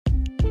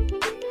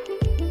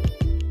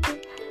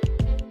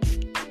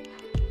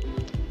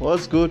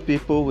What's good,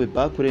 people? We're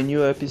back with a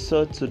new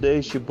episode. Today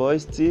is your boy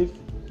Steve.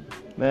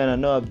 Man, I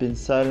know I've been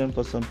silent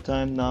for some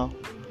time now.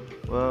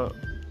 Well,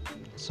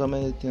 so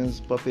many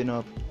things popping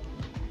up.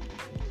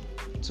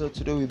 So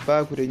today we're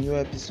back with a new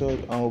episode,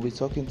 and we'll be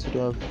talking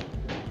to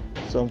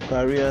some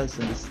careers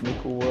in the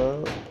sneaker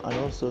world and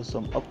also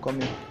some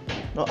upcoming.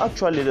 No,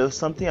 actually, there's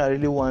something I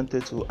really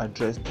wanted to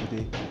address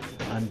today,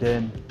 and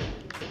then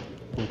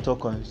we'll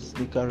talk on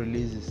sneaker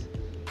releases.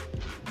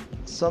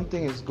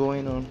 Something is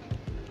going on.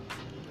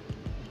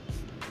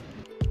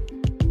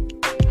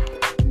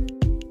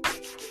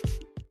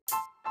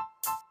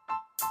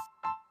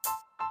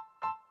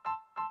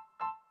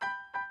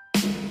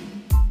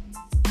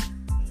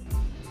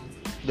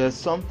 There's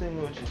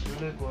something which is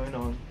really going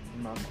on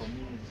in our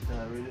community that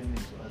I really need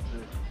to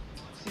address.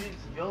 See,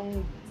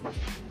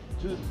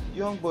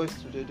 young boys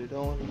today, they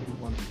don't really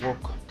want to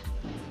work.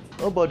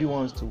 Nobody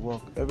wants to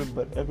work.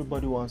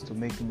 Everybody wants to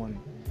make money.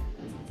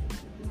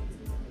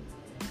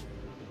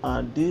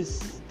 And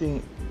this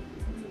thing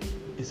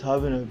is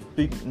having a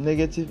big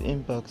negative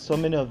impact. So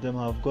many of them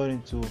have got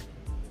into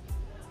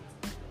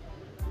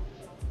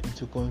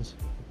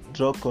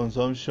drug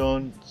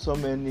consumption. So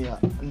many are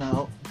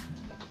now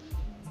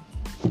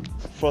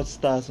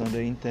fraudsters on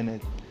the internet.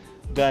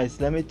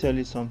 Guys, let me tell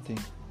you something.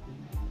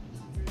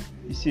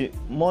 You see,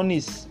 money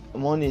is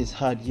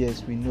hard,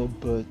 yes, we know,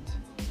 but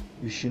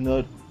you should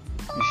not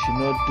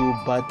do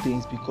bad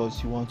things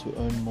because you want to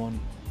earn money.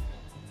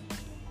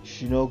 You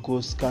should not go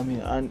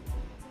scamming. And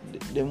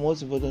the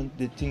most important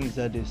thing is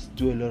that they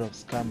do a lot of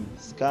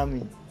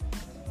scamming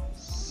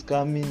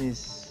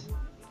is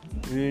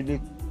really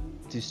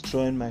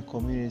destroying my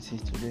community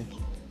today.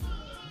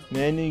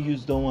 Many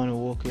youths don't want to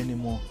work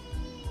anymore.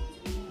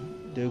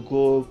 They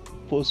go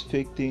post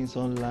fake things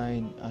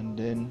online and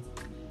then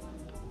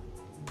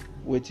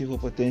waiting for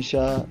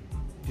potential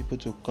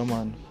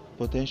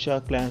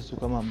clients to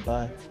come and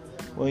buy.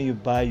 When you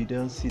buy, you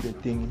don't see the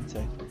thing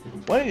inside.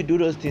 When you do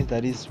those things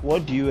like this,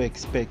 what do you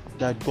expect?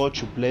 That God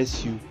should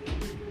bless you?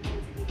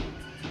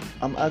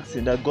 I'm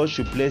asking that God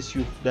should bless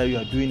you, that you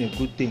are doing a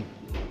good thing.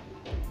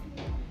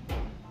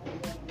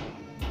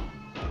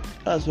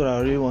 That's what I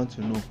really want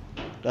to know.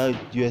 That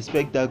you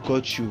expect that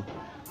God should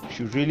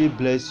really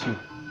bless you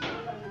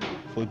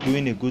for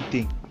doing a good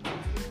thing,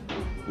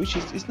 which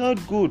is, it's not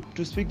good.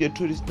 To speak the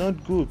truth, it's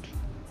not good.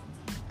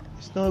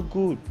 It's not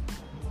good.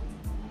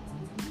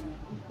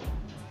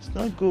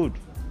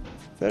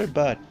 Very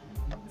bad.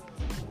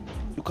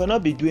 You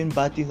cannot be doing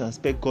bad things and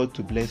expect God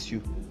to bless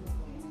you.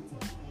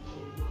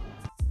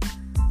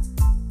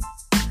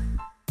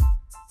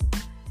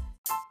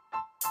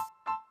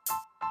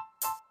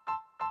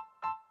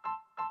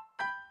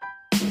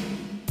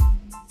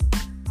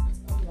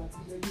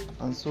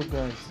 And so,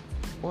 guys,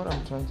 what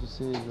I'm trying to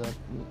say is that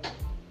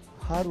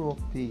hard work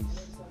pays.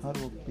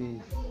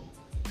 We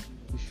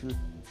should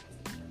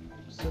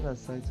set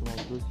aside some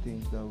of those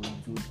things that we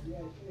do.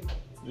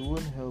 It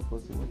won't help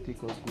us, it won't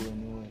take us go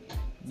anywhere.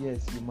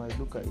 Yes, you might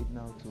look at it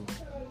now too,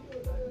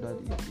 that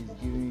it is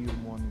giving you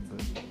money,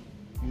 but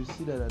you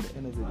see that at the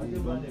end of the day,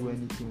 you don't do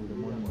anything with the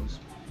money. You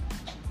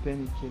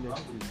spend it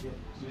carelessly,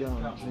 either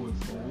on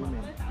drinks or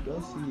women. You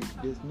don't see it.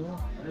 There's no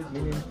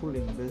meaningful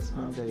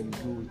investment that you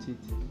do with it.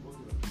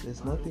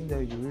 There's nothing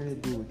that you really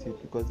do with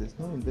it because there's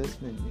no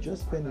investment. You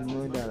just spend it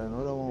knowing that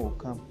another one will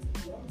come.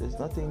 There's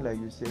nothing like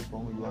you save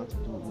from what you want to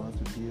do. You want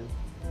to build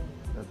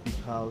a big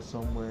house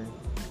somewhere,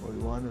 or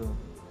you want to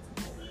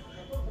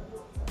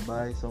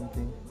buy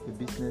something, a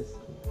business,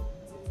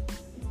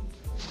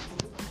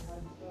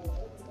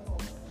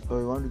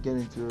 or you want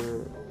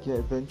to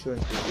venture into a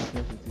business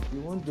with it. You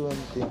won't do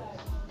anything.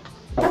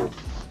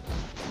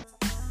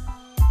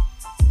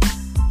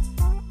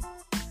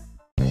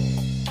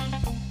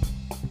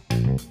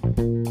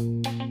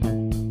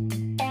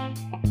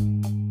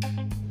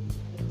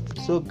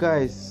 So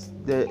guys,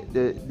 the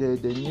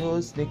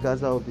new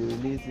sneakers I will be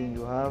releasing,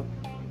 you have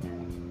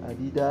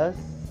Adidas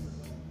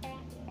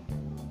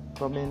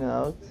coming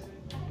out,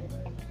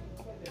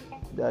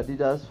 the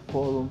Adidas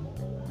Forum,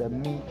 the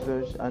mid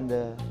version and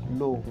the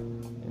low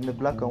in the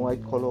black and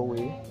white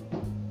colorway.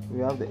 We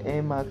have the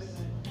Air Max,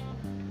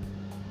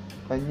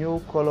 a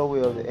new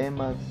colorway of the Air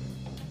Max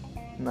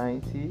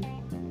 90.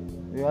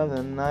 We have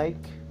the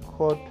Nike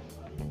Code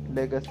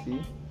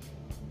Legacy.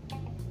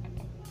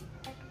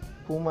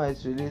 Puma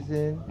is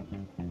releasing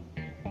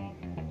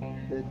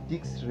the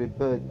Dix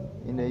Rebirth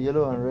in the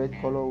yellow and red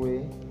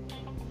colorway.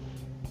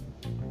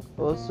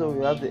 Also,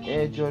 we have the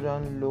Air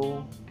Jordan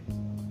Low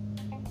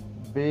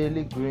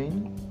Bailey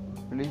Green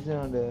releasing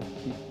on the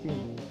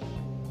 15th.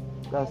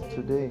 That's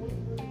today.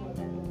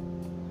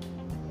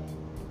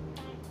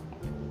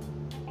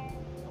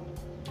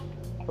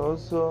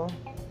 Also,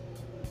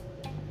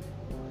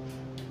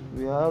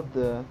 we have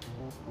the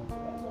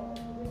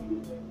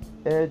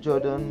Air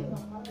Jordan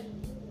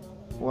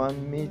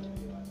 1 mid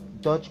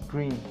Dutch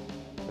green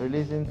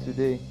releasing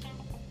today,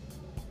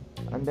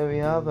 and then we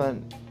have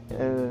an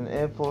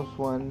Air Force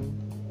One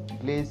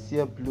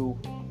Glacier blue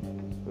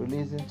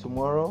releasing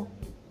tomorrow.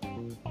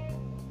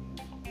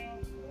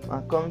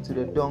 And coming to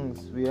the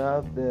dunks, we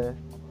have the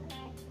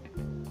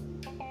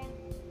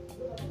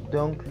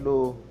Dunk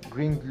Low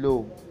Green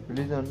Glow,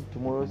 released on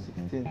tomorrow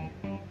 16th.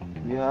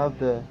 We have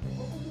the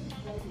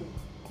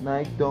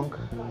Nike Dunk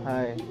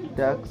High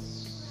Dark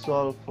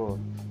Sulfur.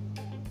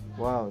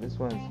 Wow, this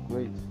one is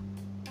great.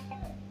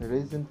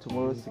 Releasing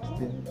tomorrow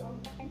 16th.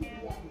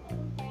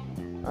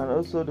 And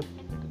also the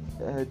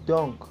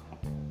Dunk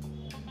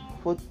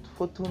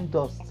Photon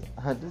Dust.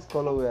 And this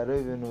colorway, I don't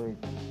even know it.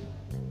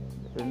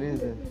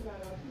 Releasing.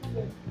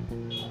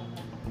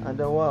 And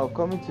then wow,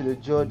 coming to the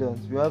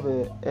Jordans, we have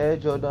a Air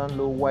Jordan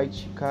Low White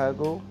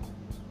Chicago,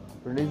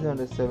 releasing on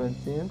the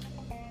 17th.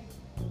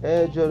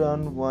 Air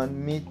Jordan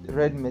 1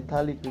 Red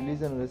Metallic,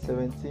 releasing on the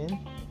 17th.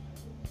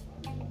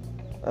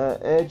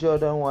 Air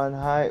Jordan 1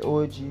 High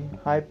OG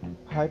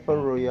Hyper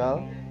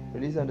Royale,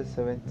 released on the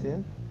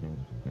 17th.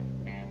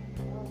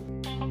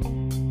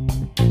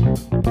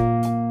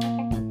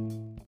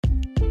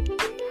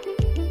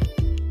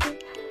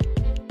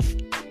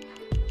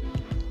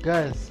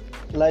 Guys,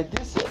 like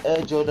this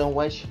Air Jordan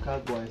White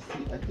Chicago, I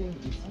think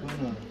it's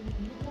gonna,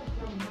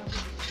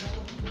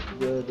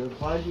 the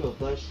value of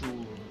that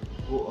shoe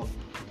will go up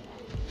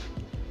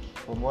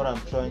from what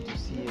I'm trying to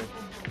see here.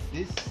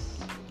 This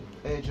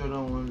Air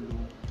Jordan 1 Low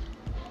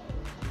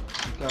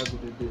Chicago,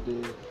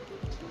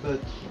 but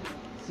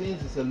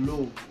since it's a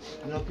low,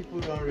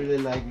 people don't really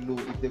like low.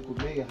 If they could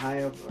make a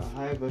higher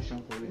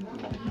version for it,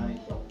 like nice.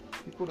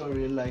 People don't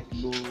really like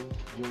low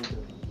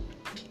Jordan,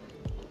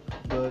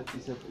 but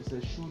it's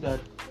a shoe that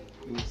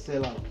will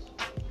sell out.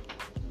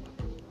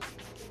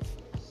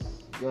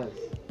 Guys,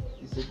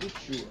 it's a good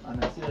shoe,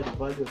 and I see that the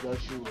value of that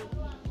shoe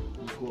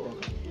will go up.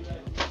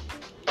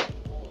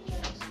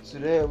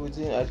 Today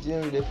I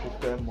didn't really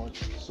prepare much,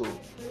 so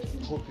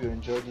hope you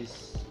enjoyed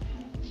this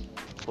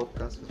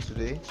podcast for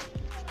today.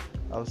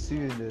 I'll see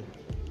you in the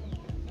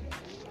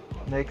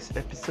next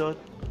episode,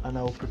 and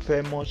I will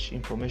prepare much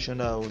information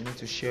that I will need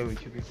to share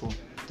with you people.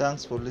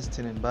 Thanks for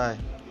listening. Bye.